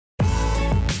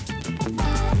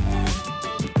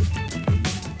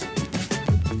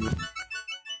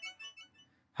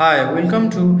Hi, welcome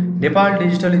to Nepal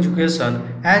Digital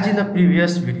Education. As in the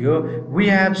previous video, we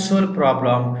have solved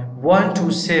problem 1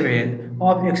 to 7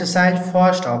 of exercise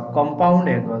first of compound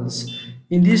angles.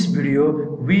 In this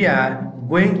video, we are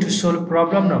going to solve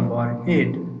problem number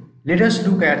 8. Let us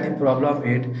look at the problem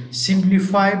 8.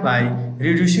 Simplify by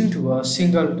reducing to a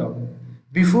single term.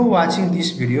 Before watching this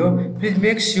video, please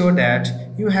make sure that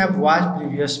you have watched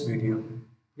previous video.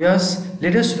 Yes,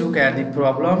 let us look at the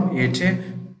problem 8.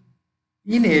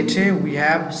 In it, we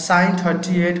have sine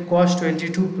 38 cos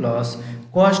 22 plus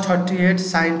cos 38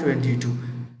 sine 22,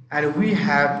 and we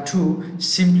have to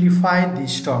simplify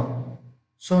this term.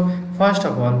 So first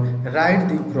of all, write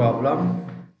the problem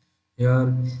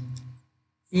here.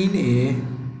 In A,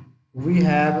 we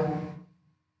have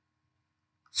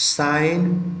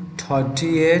sine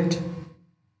 38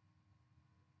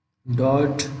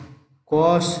 dot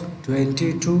cos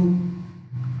 22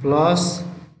 plus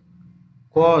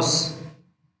cos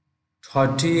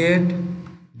 38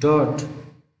 dot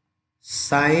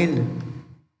sine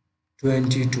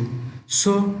 22.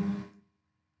 So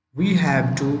we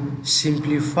have to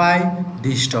simplify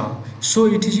this term. So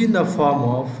it is in the form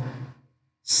of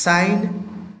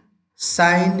sine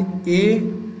A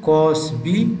cos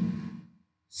B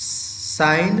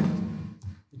sine.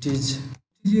 It is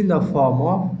in the form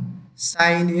of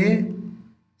sine A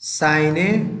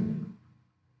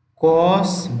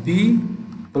cos B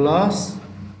plus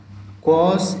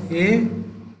cos A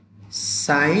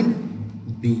sine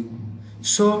B.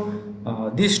 So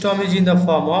this term is in the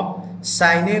form of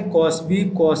sine A cos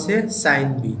B cos A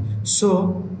sine B.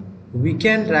 So we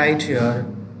can write here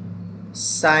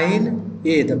sine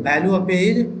A, the value of A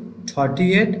is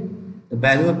 38, the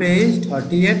value of A is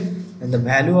 38 and the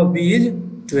value of B is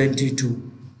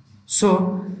 22.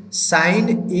 So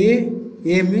sine A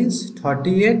means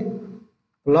 38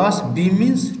 plus B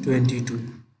means 22.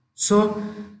 So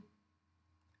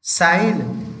sine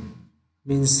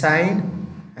means sine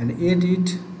and add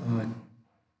it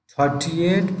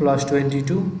 38 plus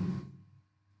 22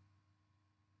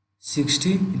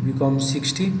 60, it becomes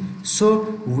 60.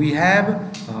 So we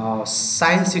have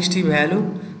sine 60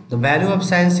 value. The value of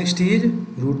sine 60 is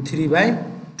root 3 by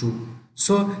 2.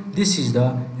 So this is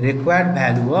the required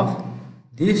value of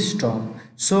this term.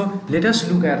 So let us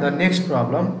look at the next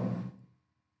problem.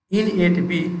 In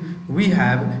 8b, we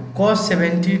have cos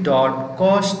 70 dot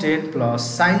cos 10 plus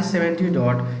sin 70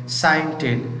 dot sin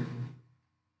 10.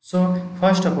 So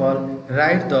first of all,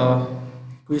 write the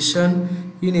question.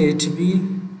 In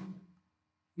 8b,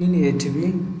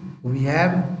 we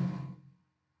have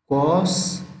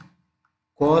cos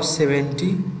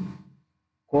 70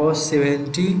 cos 10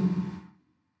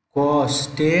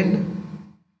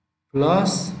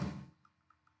 plus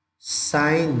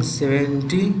sin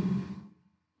 70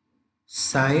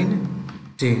 sin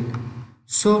 10.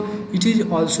 So it is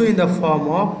also in the form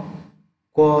of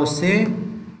cos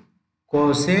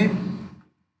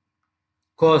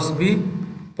B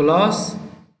plus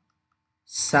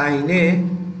sin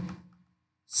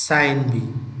sin B.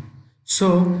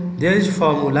 So there is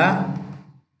formula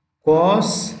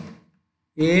cos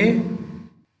A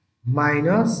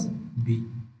minus B.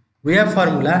 We have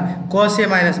formula cos A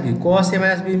minus B. Cos A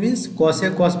minus B means cos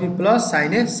A cos B plus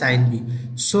sin A sin B.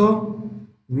 So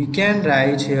we can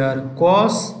write here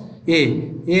cos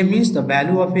A. A means the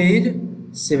value of A is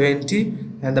 70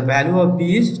 and the value of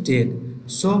B is 10.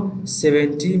 So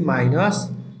 70 minus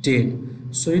 10.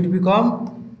 So it becomes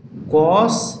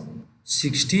cos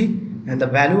 60 and the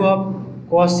value of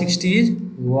cos 60 is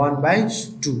 1 by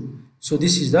 2. So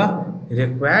this is the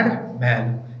required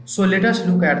value. So let us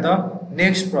look at the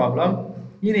next problem.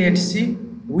 In 8c,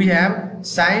 we have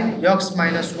sin x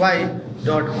minus y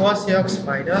dot cos x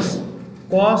minus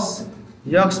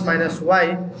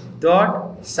y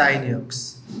dot sin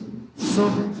x. So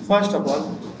first of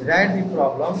all, write the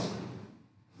problem.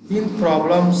 In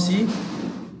problem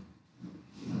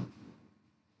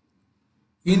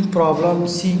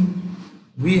C,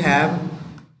 we have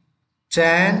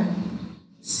tan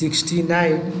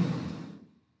 69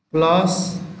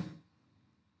 plus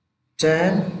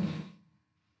tan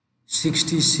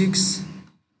 66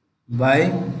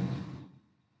 by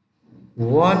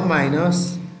 1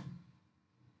 minus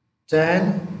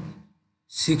tan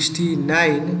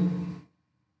 69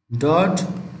 dot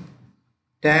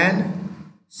tan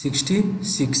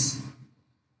 66.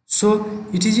 So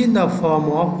it is in the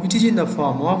form of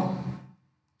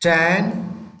tan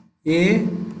A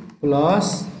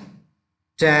plus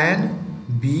tan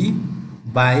B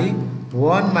by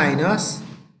 1 minus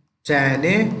tan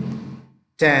A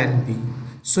tan B.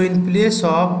 So in place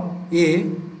of A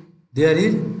there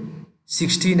is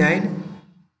 69,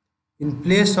 In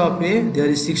place of A there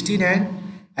is 69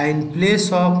 and in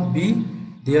place of B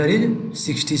there is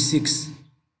 66.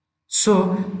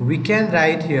 So we can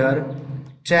write here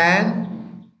tan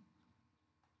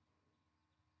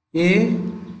A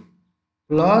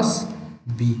plus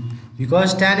B,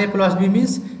 because tan A plus B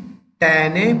means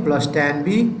tan A plus tan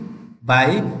B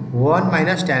by 1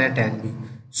 minus tan A tan B.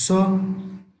 So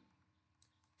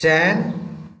tan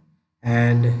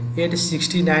and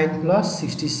 869 plus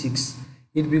 66,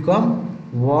 it become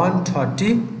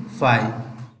 135.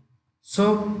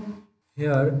 So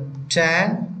here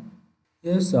tan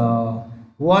is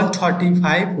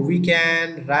 135, we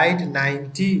can write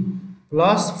 90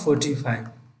 plus 45.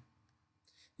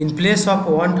 In place of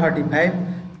 135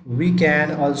 we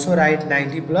can also write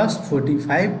 90 plus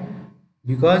 45,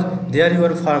 because there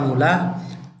your formula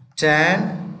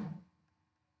tan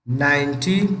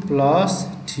 90 plus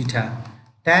theta,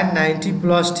 tan 90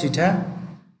 plus theta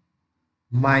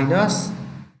minus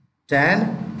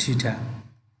tan theta.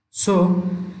 So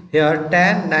here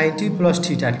tan 90 plus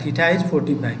theta, theta is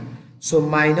 45, so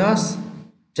minus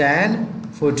tan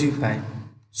 45,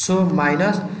 so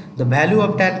minus the value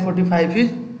of tan 45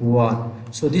 is 1.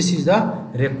 So this is the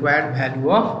required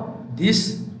value of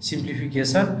this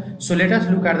simplification. So let us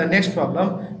look at the next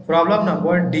problem, problem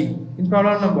number D. In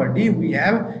problem number D we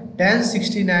have tan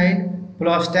 69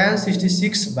 plus tan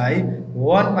 66 by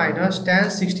 1 minus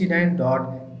tan 69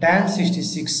 dot tan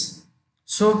 66.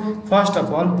 So first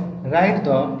of all write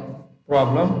the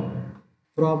problem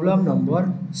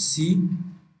number C.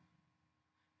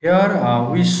 Here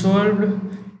we solved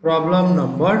problem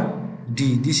number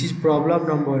D. This is problem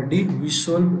number D. We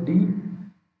solved D.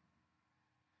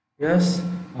 Yes,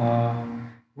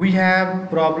 we have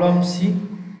problem C.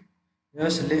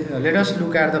 Yes, let us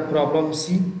look at the problem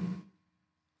C.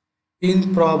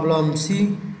 In problem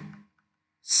C,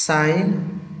 sin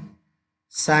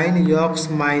x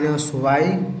minus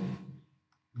y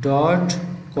dot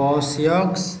cos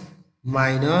x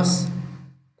minus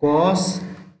cos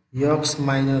x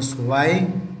minus y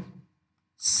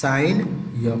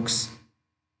sin x.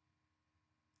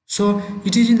 So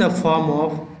it is in the form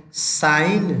of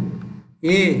sin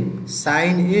A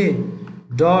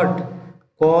dot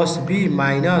cos B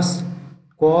minus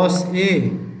cos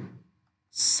A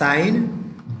sin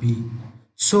B.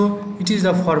 So it is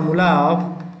the formula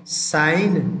of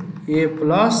sin A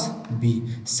plus B.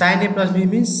 Sin A plus B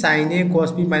means sin A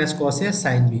cos B minus cos A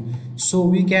sin B. So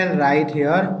we can write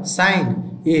here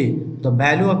sin A, the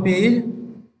value of A is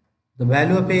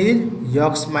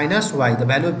x minus y, the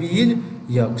value of B is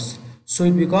x, so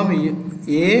it become A,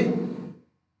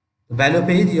 the value of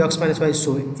A is x minus y,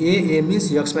 so A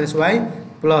means x minus y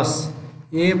plus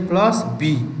A plus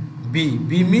B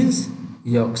means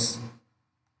x,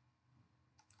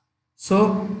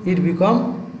 so it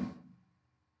become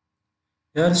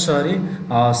here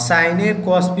sin A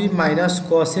cos B minus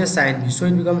cos A sin B, so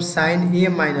it becomes sin A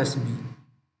minus B.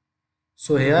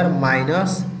 So here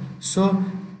minus, so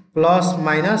plus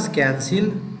minus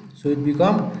cancel, so it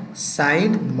become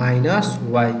sin minus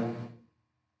y,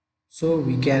 so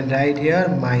we can write here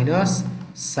minus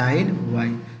sin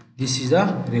y. This is the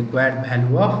required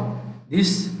value of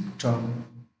this term.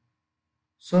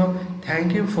 So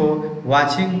thank you for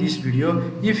watching this video.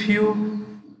 If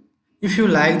you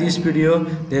like this video,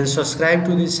 then subscribe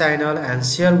to this channel and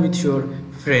share with your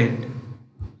friend.